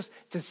Jesus,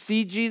 to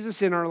see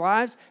Jesus in our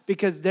lives,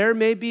 because there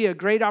may be a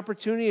great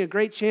opportunity, a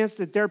great chance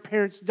that their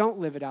parents don't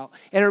live it out.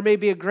 And there may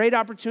be a great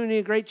opportunity,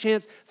 a great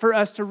chance for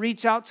us to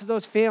reach out to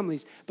those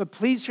families. But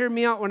please hear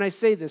me out when I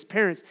say this.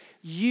 Parents,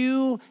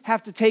 you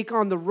have to take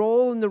on the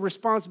role and the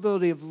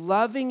responsibility of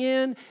loving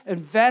in,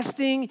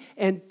 investing,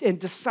 and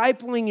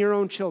discipling your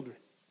own children.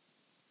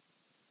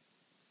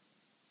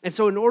 And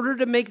so in order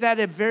to make that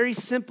a very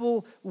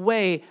simple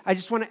way, I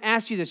just want to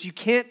ask you this. You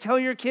can't tell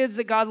your kids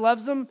that God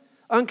loves them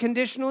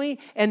unconditionally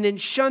and then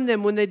shun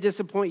them when they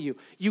disappoint you.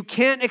 You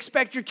can't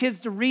expect your kids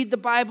to read the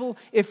Bible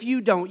if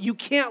you don't. You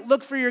can't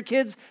look for your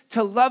kids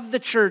to love the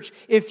church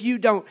if you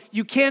don't.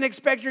 You can't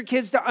expect your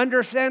kids to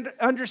understand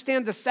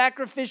the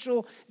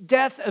sacrificial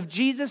death of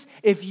Jesus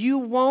if you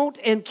won't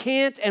and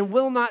can't and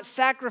will not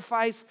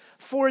sacrifice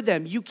for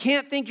them. You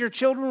can't think your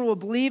children will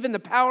believe in the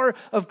power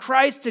of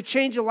Christ to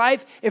change a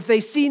life if they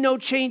see no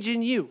change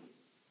in you.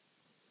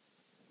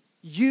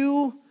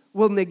 You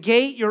will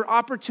negate your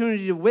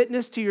opportunity to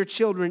witness to your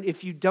children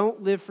if you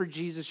don't live for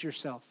Jesus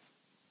yourself.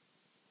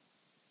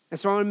 And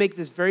so I want to make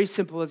this very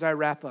simple as I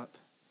wrap up.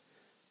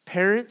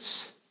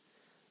 Parents,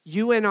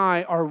 you and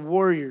I are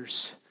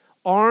warriors,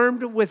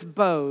 armed with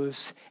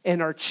bows,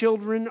 and our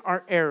children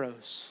are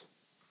arrows.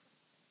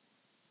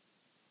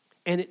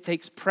 And it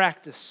takes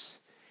practice,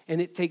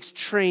 and it takes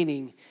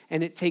training,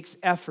 and it takes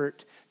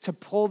effort to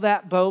pull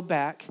that bow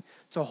back,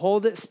 to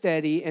hold it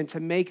steady, and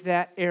to make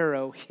that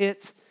arrow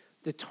hit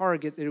the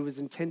target that it was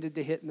intended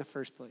to hit in the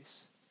first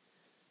place.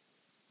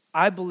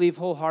 I believe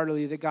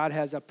wholeheartedly that God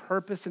has a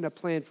purpose and a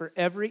plan for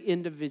every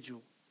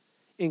individual,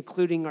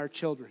 including our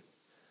children.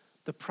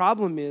 The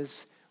problem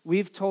is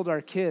we've told our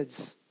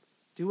kids,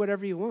 do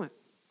whatever you want.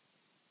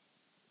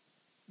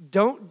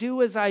 Don't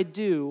do as I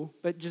do,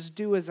 but just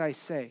do as I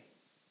say.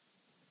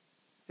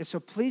 And so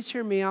please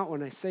hear me out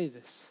when I say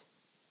this.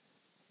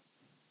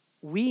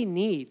 We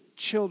need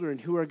children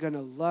who are going to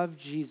love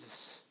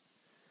Jesus.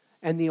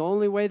 And the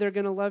only way they're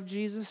going to love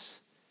Jesus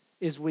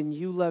is when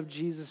you love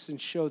Jesus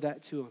and show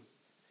that to them.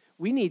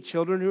 We need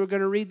children who are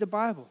going to read the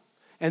Bible.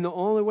 And the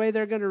only way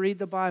they're going to read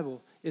the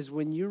Bible is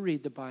when you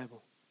read the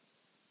Bible.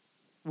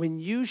 When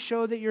you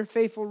show that you're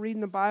faithful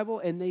reading the Bible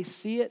and they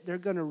see it, they're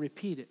going to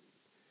repeat it.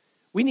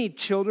 We need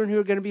children who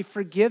are going to be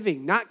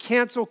forgiving, not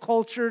cancel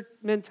culture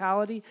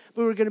mentality,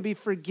 but we're going to be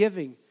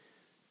forgiving.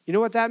 You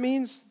know what that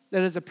means?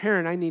 That as a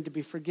parent, I need to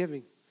be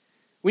forgiving.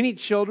 We need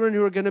children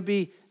who are going to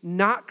be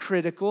not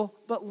critical,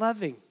 but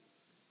loving.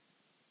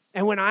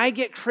 And when I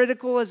get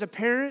critical as a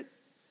parent,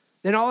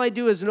 then all I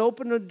do is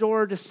open the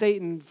door to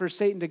Satan for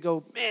Satan to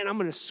go, man, I'm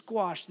going to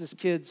squash this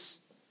kid's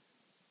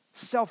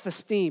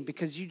self-esteem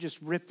because you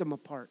just ripped them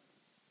apart.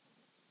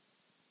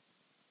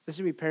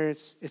 Listen to me,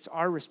 parents, it's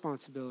our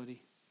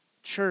responsibility.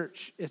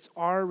 Church, it's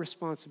our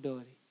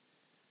responsibility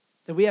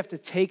that we have to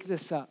take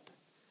this up.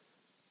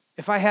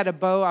 If I had a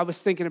bow, I was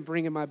thinking of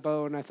bringing my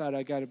bow, and I thought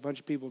I got a bunch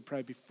of people would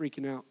probably be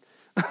freaking out.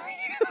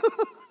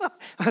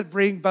 I'd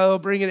bring bow,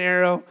 bring an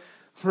arrow,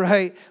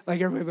 right?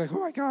 Like everybody would be like,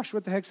 oh my gosh,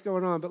 what the heck's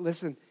going on? But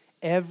listen,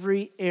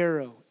 every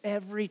arrow,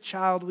 every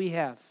child we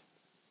have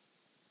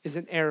is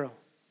an arrow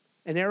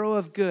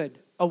of good,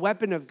 a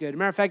weapon of good. As a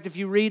matter of fact, if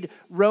you read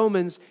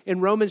Romans,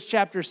 in Romans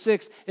chapter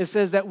 6, it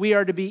says that we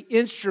are to be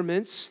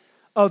instruments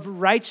of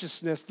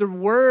righteousness. The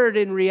word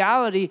in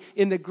reality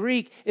in the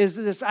Greek is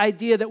this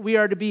idea that we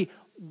are to be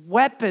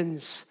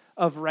weapons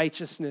of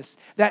righteousness.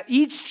 That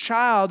each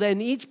child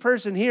and each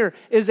person here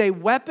is a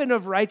weapon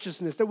of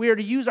righteousness. That we are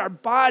to use our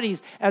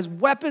bodies as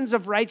weapons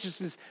of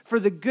righteousness for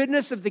the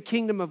goodness of the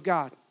kingdom of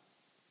God.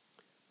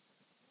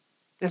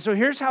 And so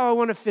here's how I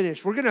want to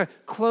finish. We're going to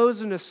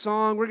close in a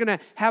song. We're going to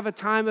have a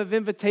time of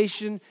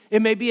invitation.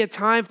 It may be a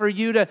time for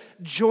you to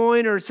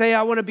join or say,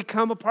 I want to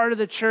become a part of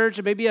the church.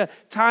 It may be a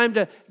time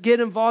to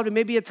get involved. It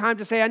may be a time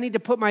to say, I need to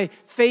put my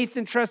faith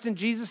and trust in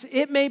Jesus.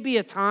 It may be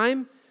a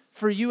time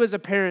for you as a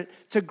parent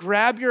to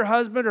grab your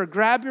husband or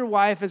grab your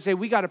wife and say,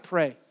 we got to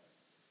pray.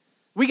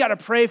 We got to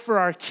pray for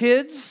our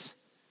kids.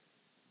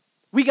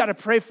 We got to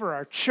pray for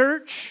our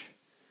church.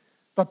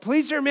 But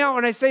please hear me out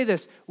when I say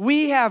this.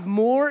 We have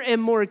more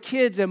and more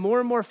kids and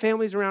more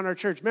families around our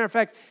church. Matter of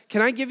fact,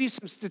 can I give you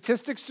some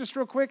statistics just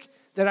real quick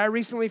that I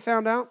recently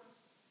found out?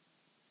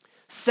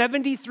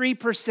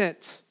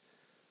 73%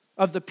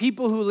 of the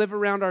people who live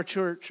around our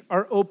church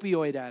are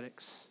opioid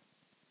addicts.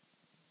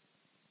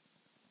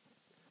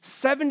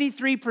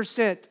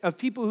 73% of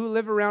people who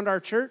live around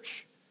our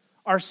church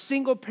are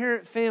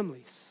single-parent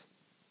families.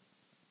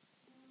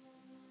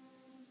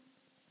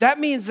 That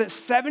means that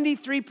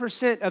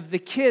 73% of the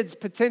kids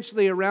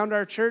potentially around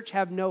our church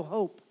have no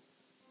hope.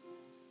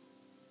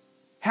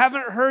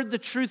 Haven't heard the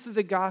truth of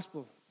the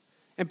gospel.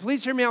 And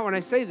please hear me out when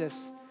I say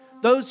this.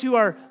 Those who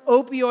are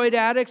opioid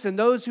addicts and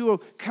those who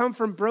come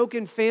from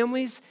broken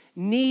families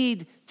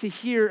need to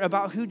hear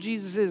about who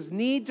Jesus is,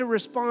 need to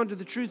respond to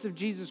the truth of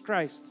Jesus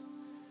Christ.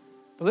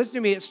 But listen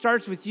to me, it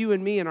starts with you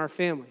and me and our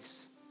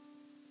families.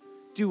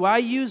 Do I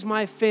use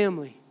my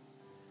family?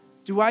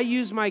 Do I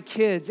use my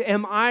kids?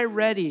 Am I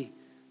ready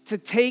to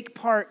take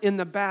part in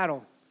the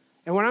battle?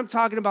 And when I'm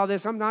talking about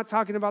this, I'm not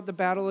talking about the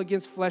battle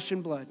against flesh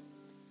and blood.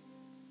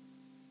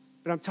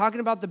 But I'm talking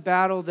about the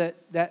battle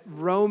that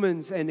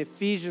Romans and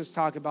Ephesians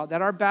talk about,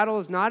 that our battle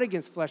is not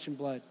against flesh and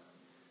blood,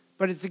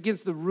 but it's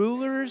against the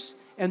rulers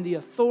and the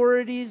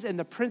authorities and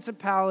the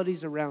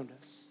principalities around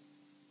us.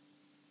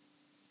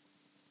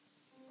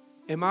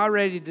 Am I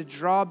ready to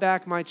draw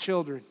back my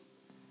children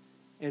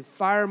and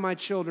fire my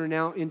children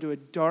out into a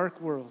dark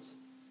world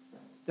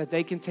that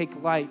they can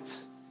take light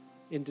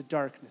into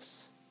darkness.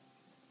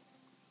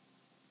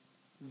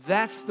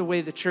 That's the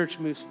way the church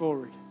moves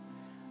forward.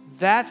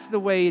 That's the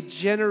way a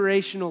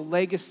generational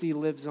legacy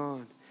lives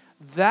on.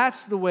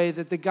 That's the way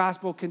that the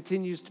gospel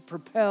continues to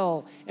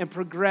propel and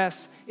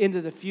progress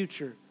into the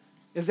future,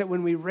 is that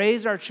when we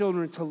raise our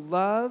children to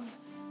love,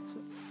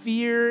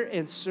 fear,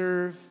 and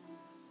serve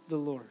the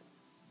Lord.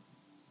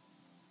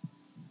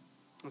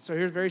 And so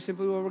here's very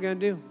simply what we're going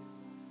to do.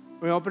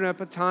 We're going to open up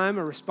a time,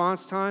 a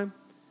response time,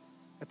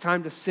 a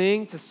time to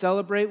sing, to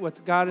celebrate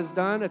what God has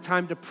done, a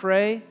time to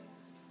pray.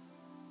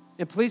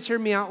 And please hear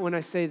me out when I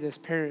say this,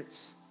 parents.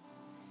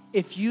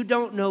 If you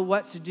don't know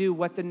what to do,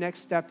 what the next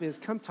step is,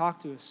 come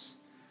talk to us.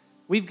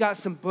 We've got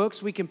some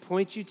books we can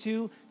point you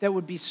to that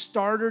would be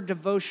starter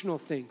devotional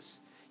things.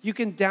 You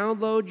can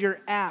download your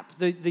app,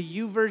 the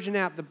YouVersion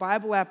app, the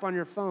Bible app on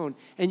your phone,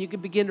 and you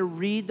can begin to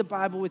read the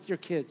Bible with your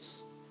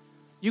kids.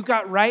 You've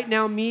got Right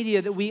Now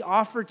media that we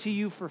offer to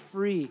you for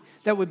free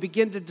that would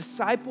begin to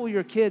disciple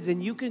your kids,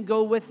 and you can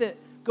go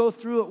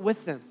through it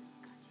with them.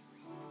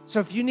 So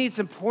if you need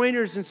some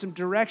pointers and some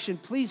direction,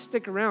 please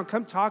stick around.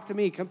 Come talk to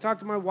me. Come talk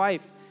to my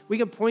wife. We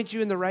can point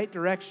you in the right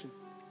direction.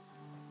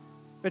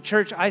 But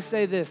church, I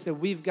say this, that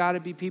we've got to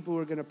be people who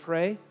are going to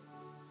pray.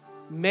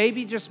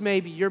 Maybe, just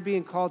maybe, you're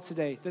being called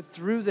today that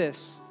through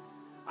this,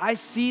 I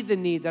see the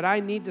need that I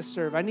need to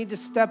serve. I need to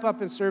step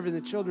up and serve in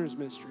the children's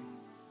ministry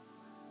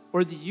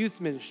or the youth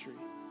ministry.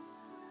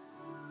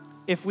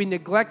 If we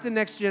neglect the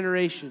next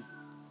generation,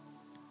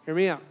 hear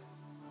me out.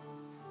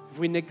 If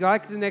we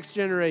neglect the next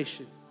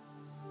generation,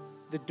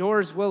 the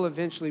doors will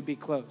eventually be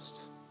closed.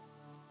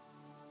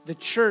 The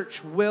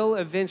church will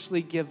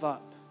eventually give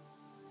up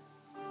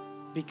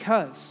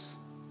because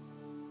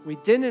we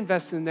didn't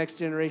invest in the next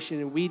generation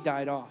and we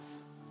died off.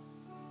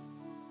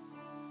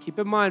 Keep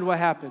in mind what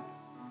happened.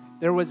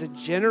 There was a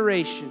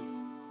generation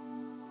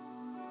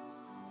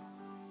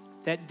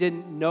that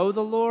didn't know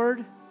the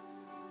Lord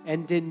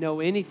and didn't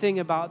know anything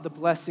about the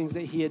blessings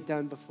that he had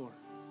done before.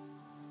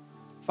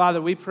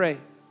 Father, we pray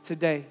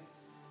today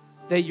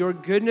that your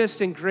goodness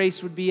and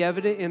grace would be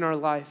evident in our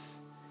life.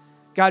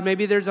 God,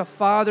 maybe there's a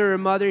father or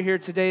mother here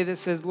today that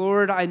says,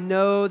 Lord, I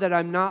know that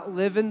I'm not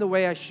living the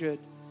way I should.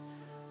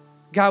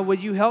 God,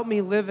 would you help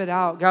me live it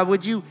out? God,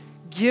 would you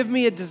give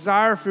me a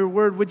desire for your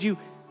word? Would you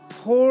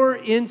pour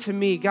into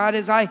me? God,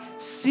 as I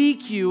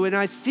seek you and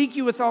I seek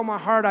you with all my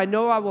heart, I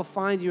know I will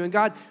find you. And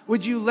God,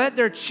 would you let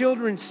their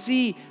children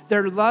see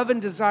their love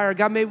and desire?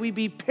 God, may we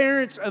be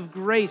parents of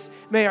grace.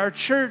 May our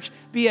church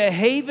be a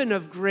haven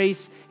of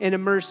grace and a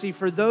mercy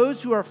for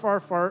those who are far,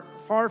 far,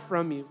 far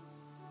from you.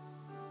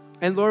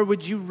 And Lord,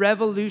 would you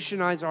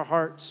revolutionize our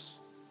hearts?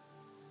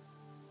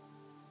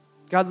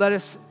 God, let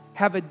us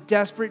have a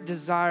desperate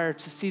desire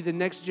to see the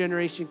next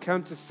generation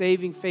come to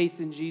saving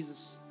faith in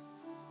Jesus.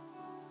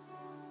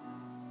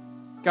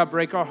 God,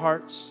 break our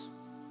hearts.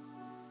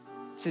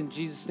 It's in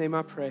Jesus' name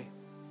I pray.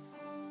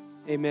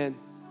 Amen.